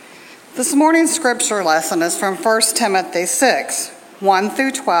This morning's scripture lesson is from 1 Timothy 6, 1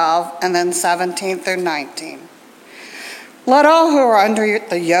 through 12, and then 17 through 19. Let all who are under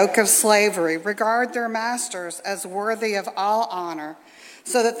the yoke of slavery regard their masters as worthy of all honor,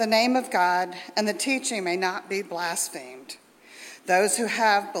 so that the name of God and the teaching may not be blasphemed. Those who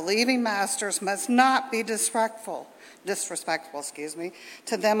have believing masters must not be disrespectful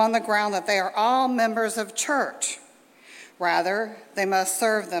to them on the ground that they are all members of church. Rather, they must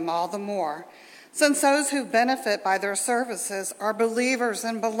serve them all the more, since those who benefit by their services are believers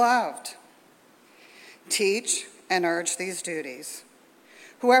and beloved. Teach and urge these duties.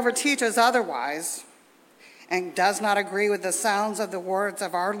 Whoever teaches otherwise and does not agree with the sounds of the words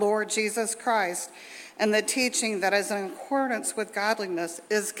of our Lord Jesus Christ and the teaching that is in accordance with godliness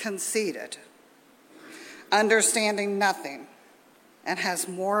is conceited, understanding nothing, and has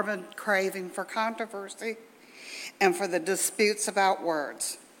more of a craving for controversy and for the disputes about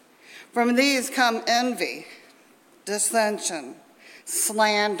words. From these come envy, dissension,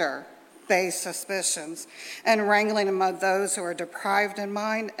 slander, base suspicions, and wrangling among those who are deprived in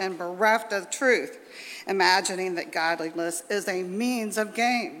mind and bereft of truth, imagining that godliness is a means of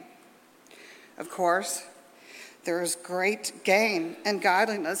gain. Of course, there is great gain in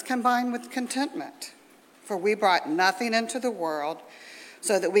godliness combined with contentment, for we brought nothing into the world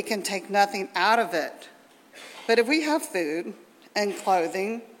so that we can take nothing out of it. But if we have food and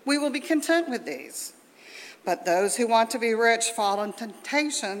clothing, we will be content with these. But those who want to be rich fall in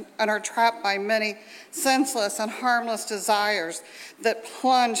temptation and are trapped by many senseless and harmless desires that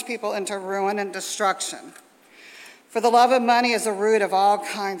plunge people into ruin and destruction. For the love of money is the root of all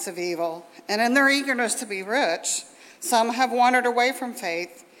kinds of evil, and in their eagerness to be rich, some have wandered away from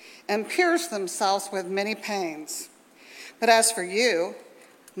faith and pierced themselves with many pains. But as for you,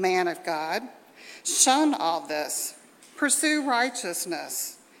 man of God, shun all this. Pursue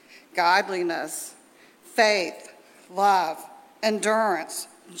righteousness, godliness, faith, love, endurance,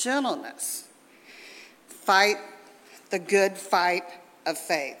 gentleness. Fight the good fight of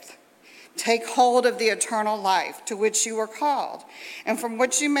faith. Take hold of the eternal life to which you were called, and from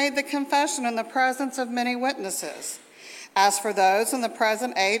which you made the confession in the presence of many witnesses. As for those in the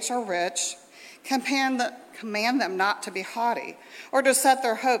present age are rich, command them not to be haughty, or to set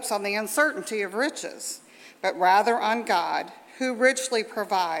their hopes on the uncertainty of riches, but rather on God, who richly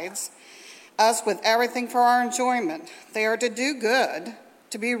provides us with everything for our enjoyment. They are to do good,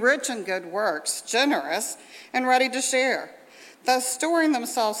 to be rich in good works, generous, and ready to share, thus storing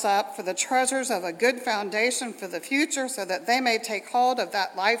themselves up for the treasures of a good foundation for the future, so that they may take hold of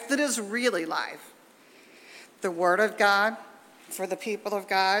that life that is really life. The word of God for the people of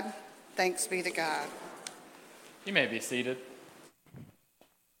God. Thanks be to God. You may be seated.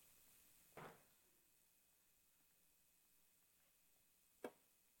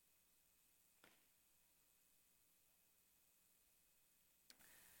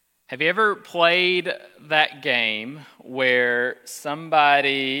 Have you ever played that game where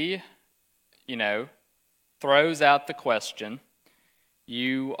somebody, throws out the question,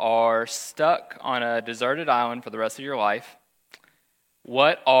 you are stuck on a deserted island for the rest of your life?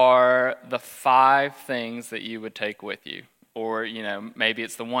 What are the 5 things that you would take with you? Or, maybe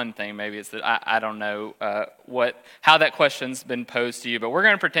it's the one thing, maybe it's I don't know how that question's been posed to you, but we're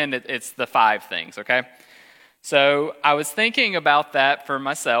going to pretend it's the 5 things, okay? So I was thinking about that for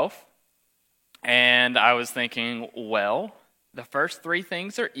myself, and I was thinking, well, the first 3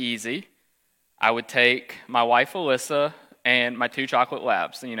 things are easy. I would take my wife, Alyssa, and my 2 chocolate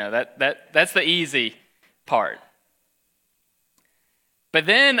labs. That's the easy part. But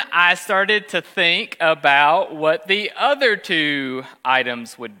then I started to think about what the other 2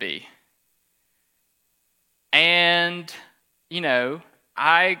 items would be. And,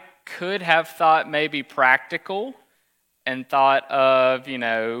 I could have thought maybe practical and thought of,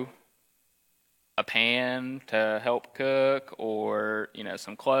 a pan to help cook or,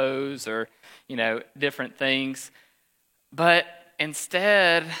 some clothes or, different things. But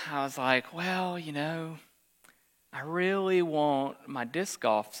instead, I was like, well, I really want my disc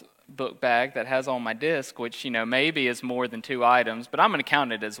golf book bag that has all my disc, which, maybe is more than 2 items, but I'm going to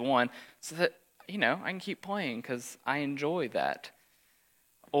count it as 1 so that, I can keep playing because I enjoy that.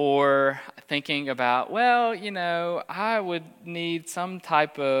 Or thinking about, well, I would need some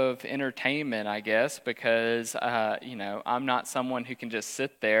type of entertainment, I guess, because, I'm not someone who can just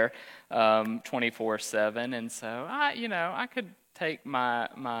sit there 24/7. And so, I could take my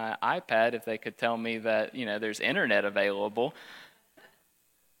iPad if they could tell me that, there's internet available.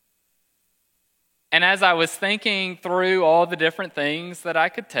 And as I was thinking through all the different things that I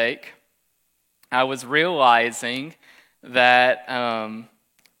could take, I was realizing that,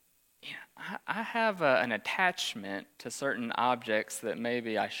 I have an attachment to certain objects that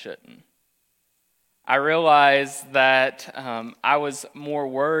maybe I shouldn't. I realized that I was more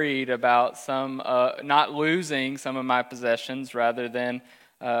worried about not losing some of my possessions rather than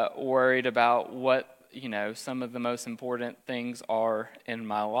worried about what, some of the most important things are in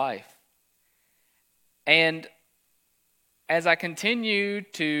my life. And as I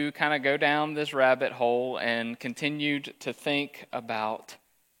continued to kind of go down this rabbit hole and continued to think about,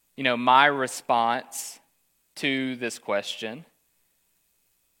 my response to this question,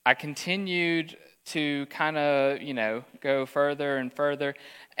 I continued to kind of, go further and further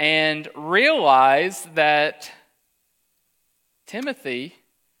and realize that Timothy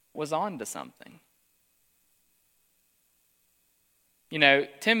was on to something.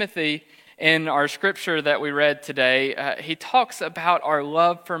 Timothy, in our scripture that we read today, he talks about our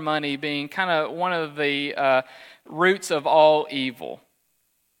love for money being kind of one of the roots of all evil.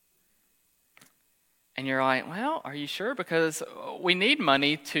 And you're like, well, are you sure? Because we need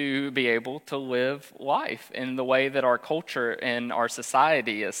money to be able to live life in the way that our culture and our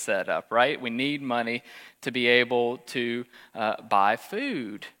society is set up, right? We need money to be able to buy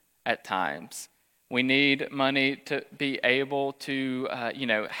food at times. We need money to be able to,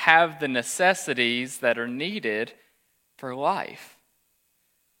 have the necessities that are needed for life.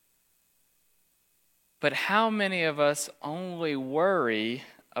 But how many of us only worry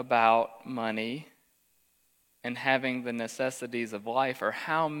about money and having the necessities of life, or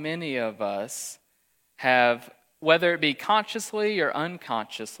how many of us have, whether it be consciously or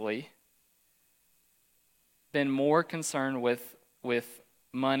unconsciously, been more concerned with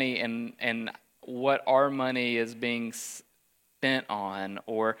money and what our money is being spent on,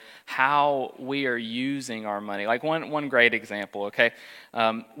 or how we are using our money. Like one great example, okay?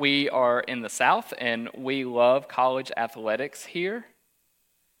 We are in the South, and we love college athletics here.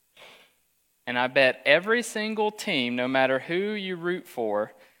 And I bet every single team, no matter who you root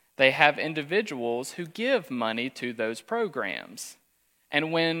for, they have individuals who give money to those programs.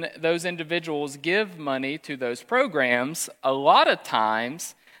 And when those individuals give money to those programs, a lot of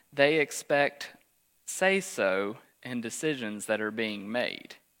times they expect say-so in decisions that are being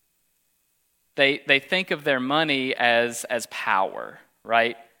made. They think of their money as power,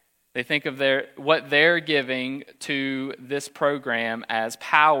 right? They think of what they're giving to this program as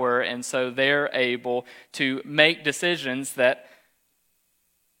power, and so they're able to make decisions that,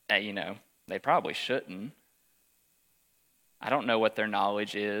 they probably shouldn't. I don't know what their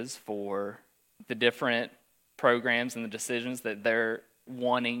knowledge is for the different programs and the decisions that they're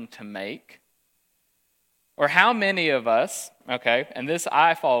wanting to make. Or how many of us, okay, and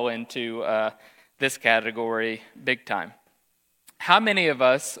I fall into this category big time. How many of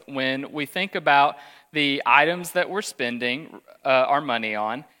us, when we think about the items that we're spending our money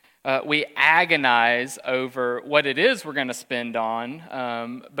on, we agonize over what it is we're going to spend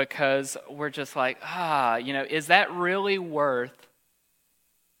on because we're just like, is that really worth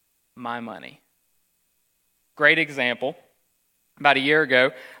my money? Great example. About a year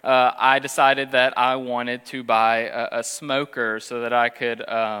ago, I decided that I wanted to buy a smoker so that I could,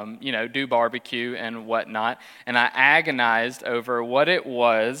 do barbecue and whatnot. And I agonized over what it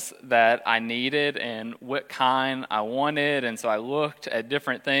was that I needed and what kind I wanted. And so I looked at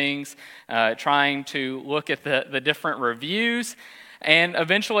different things, trying to look at the different reviews. And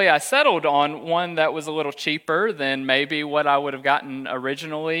eventually I settled on one that was a little cheaper than maybe what I would have gotten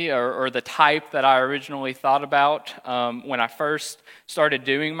originally, or the type that I originally thought about when I first started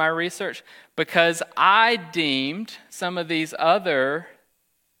doing my research, because I deemed some of these other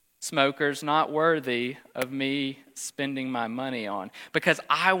smokers not worthy of me spending my money on, because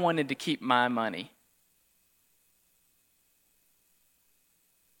I wanted to keep my money.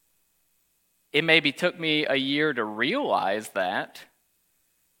 It maybe took me a year to realize that,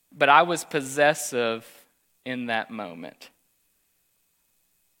 but I was possessive in that moment.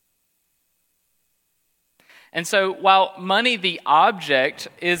 And so while money, the object,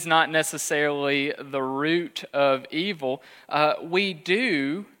 is not necessarily the root of evil, we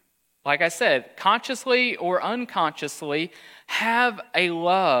do, like I said, consciously or unconsciously, have a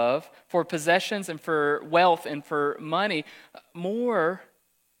love for possessions and for wealth and for money more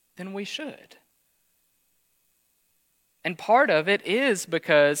than we should. And part of it is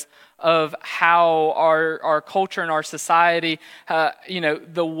because of how our culture and our society,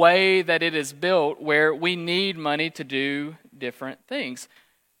 the way that it is built, where we need money to do different things.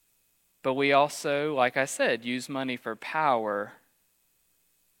 But we also, like I said, use money for power.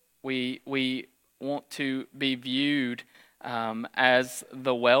 We want to be viewed as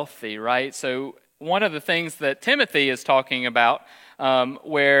the wealthy, right? So one of the things that Timothy is talking about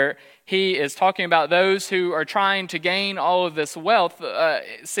where he is talking about those who are trying to gain all of this wealth.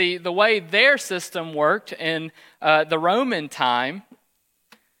 See, the way their system worked in the Roman time,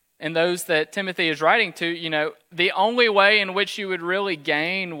 and those that Timothy is writing to, the only way in which you would really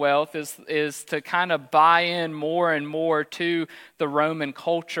gain wealth is to kind of buy in more and more to the Roman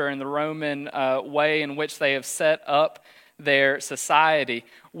culture and the Roman way in which they have set up their society,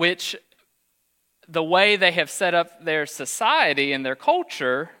 which the way they have set up their society and their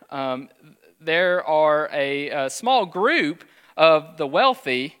culture, there are a small group of the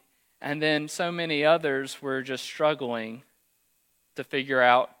wealthy, and then so many others were just struggling to figure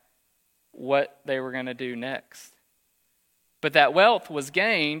out what they were going to do next. But that wealth was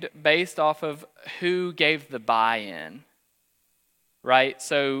gained based off of who gave the buy-in, right?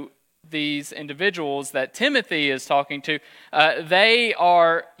 So these individuals that Timothy is talking to, they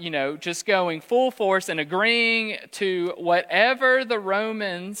are, just going full force and agreeing to whatever the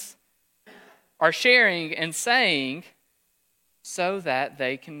Romans are sharing and saying so that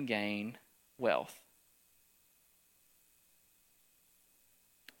they can gain wealth.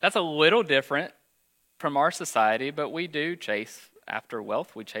 That's a little different from our society, but we do chase after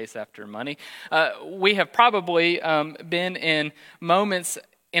wealth. We chase after money. We have probably been in moments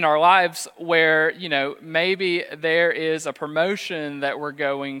in our lives where, maybe there is a promotion that we're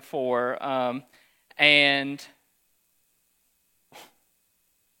going for, and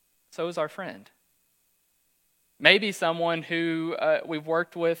so is our friend. Maybe someone who we've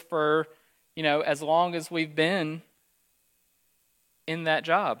worked with for, as long as we've been in that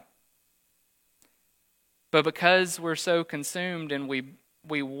job. But because we're so consumed and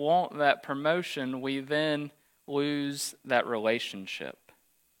we want that promotion, we then lose that relationship.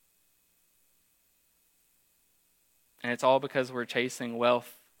 And it's all because we're chasing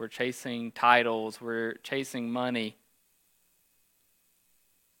wealth, we're chasing titles, we're chasing money.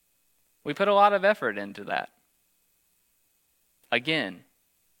 We put a lot of effort into that. Again,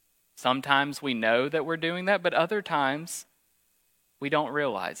 sometimes we know that we're doing that, but other times we don't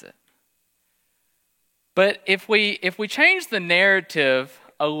realize it. But if we change the narrative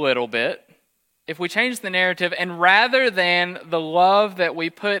a little bit, if we change the narrative, and rather than the love that we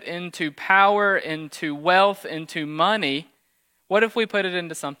put into power, into wealth, into money, what if we put it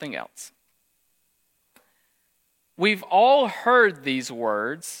into something else? We've all heard these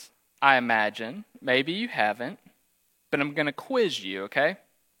words, I imagine. Maybe you haven't, but I'm going to quiz you, okay?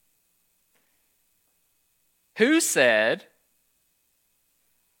 Who said,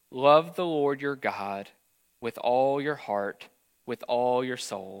 "Love the Lord your God with all your heart, with all your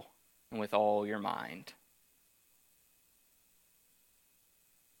soul, and with all your mind"?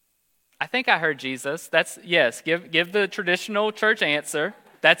 I think I heard Jesus. That's yes. Give the traditional church answer.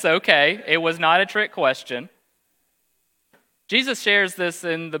 That's okay. It was not a trick question. Jesus shares this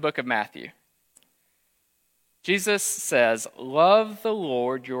in the book of Matthew. Jesus says, "Love the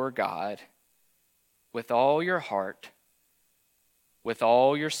Lord your God with all your heart, with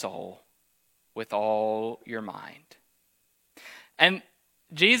all your soul, with all your mind." And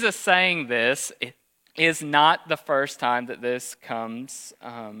Jesus saying this is not the first time that this comes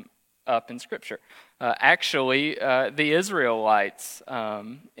up in Scripture. Actually, the Israelites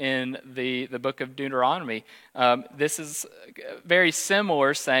in the book of Deuteronomy, this is very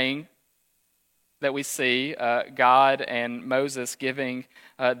similar saying that we see God and Moses giving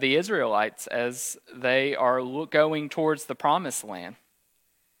the Israelites as they are going towards the promised land.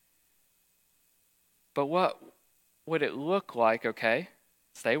 But what would it look like, okay,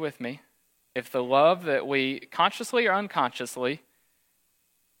 stay with me, if the love that we consciously or unconsciously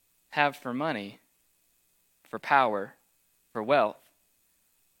have for money, for power, for wealth,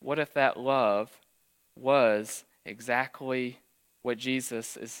 what if that love was exactly what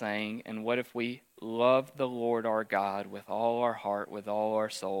Jesus is saying, and what if we love the Lord our God with all our heart, with all our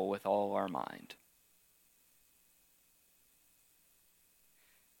soul, with all our mind?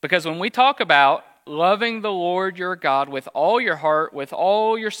 Because when we talk about loving the Lord your God with all your heart, with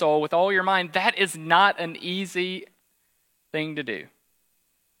all your soul, with all your mind, that is not an easy thing to do.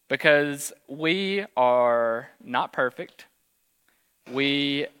 Because we are not perfect.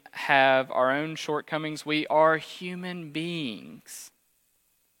 We have our own shortcomings. We are human beings.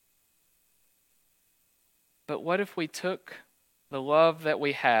 But what if we took the love that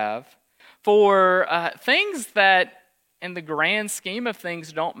we have for things that in the grand scheme of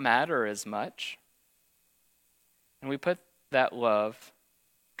things don't matter as much, and we put that love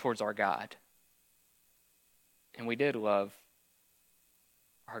towards our God? And we did love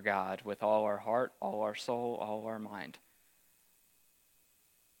our God with all our heart, all our soul, all our mind.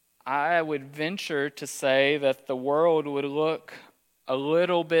 I would venture to say that the world would look a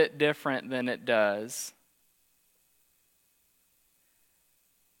little bit different than it does,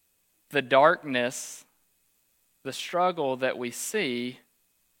 the darkness, the struggle that we see,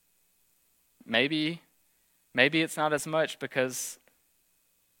 maybe it's not as much because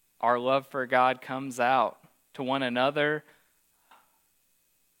our love for God comes out to one another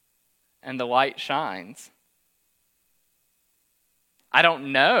and the light shines. I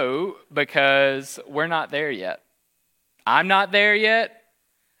don't know because we're not there yet. I'm not there yet.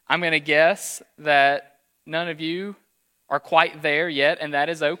 I'm going to guess that none of you are quite there yet, and that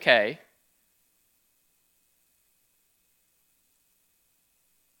is okay.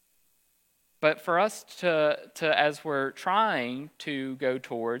 But for us to as we're trying to go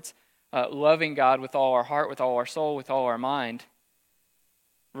towards loving God with all our heart, with all our soul, with all our mind,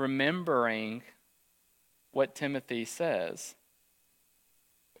 remembering what Timothy says.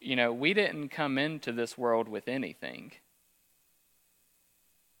 You know, we didn't come into this world with anything.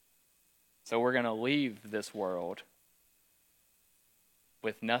 So we're going to leave this world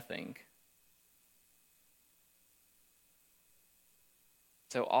with nothing.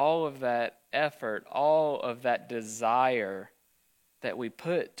 So all of that effort, all of that desire that we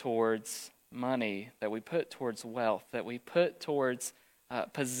put towards money, that we put towards wealth, that we put towards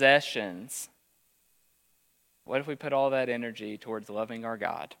possessions, what if we put all that energy towards loving our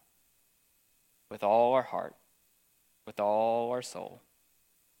God with all our heart, with all our soul,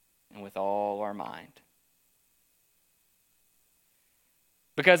 and with all our mind?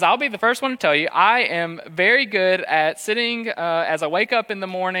 Because I'll be the first one to tell you, I am very good at sitting as I wake up in the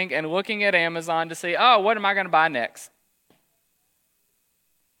morning and looking at Amazon to see, oh, what am I going to buy next?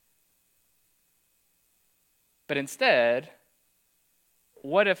 But instead,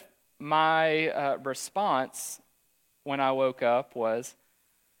 what if my response when I woke up was,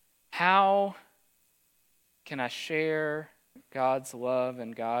 how can I share God's love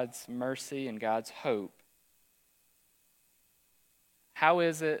and God's mercy and God's hope? How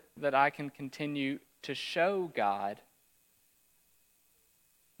is it that I can continue to show God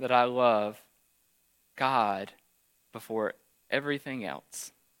that I love God before everything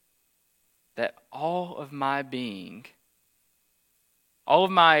else? That all of my being, all of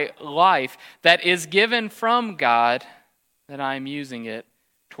my life that is given from God, that I am using it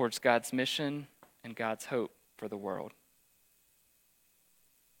towards God's mission and God's hope for the world.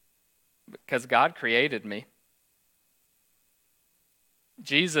 Because God created me.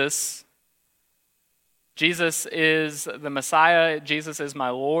 Jesus is the Messiah. Jesus is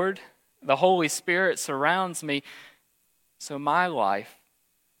my Lord. The Holy Spirit surrounds me. So my life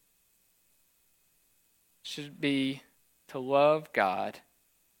should be to love God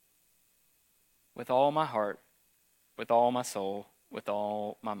with all my heart, with all my soul, with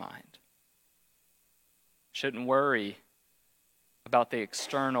all my mind. Shouldn't worry about the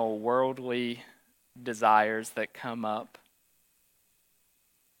external worldly desires that come up,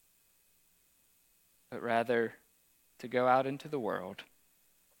 but rather to go out into the world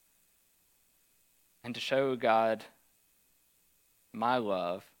and to show God my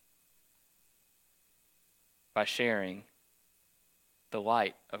love by sharing the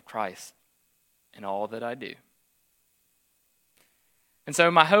light of Christ in all that I do. And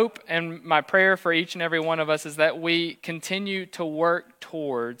so my hope and my prayer for each and every one of us is that we continue to work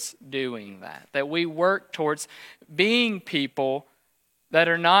towards doing that. That we work towards being people that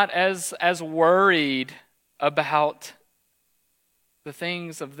are not as worried about the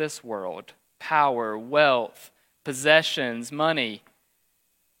things of this world, power, wealth, possessions, money,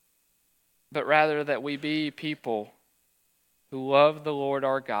 but rather that we be people who love the Lord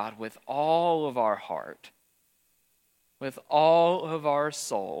our God with all of our heart, with all of our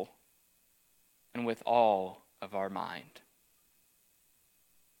soul, and with all of our mind.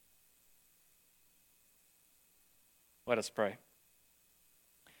 Let us pray.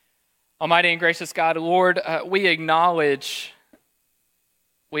 Almighty and gracious God, Lord, we acknowledge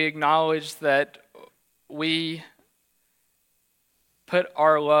that we put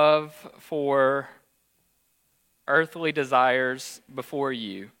our love for earthly desires before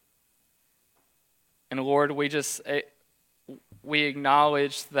you. And Lord, we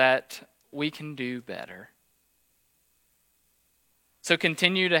acknowledge that we can do better. So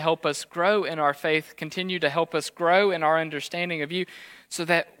continue to help us grow in our faith, continue to help us grow in our understanding of you, so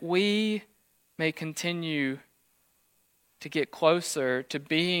that we may continue to get closer to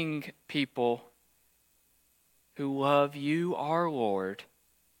being people who love you, our Lord,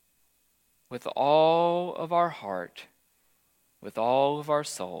 with all of our heart, with all of our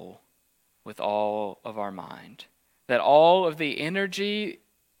soul, with all of our mind. That all of the energy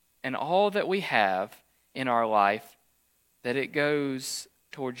and all that we have in our life that it goes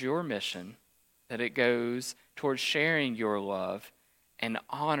towards your mission, that it goes towards sharing your love and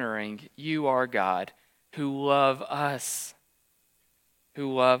honoring you, our God, who love us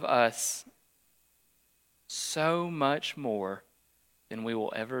so much more than we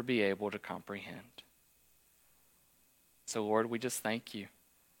will ever be able to comprehend. So, Lord, we just thank you.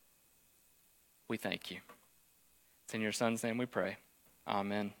 We thank you. It's in your Son's name we pray.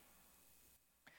 Amen.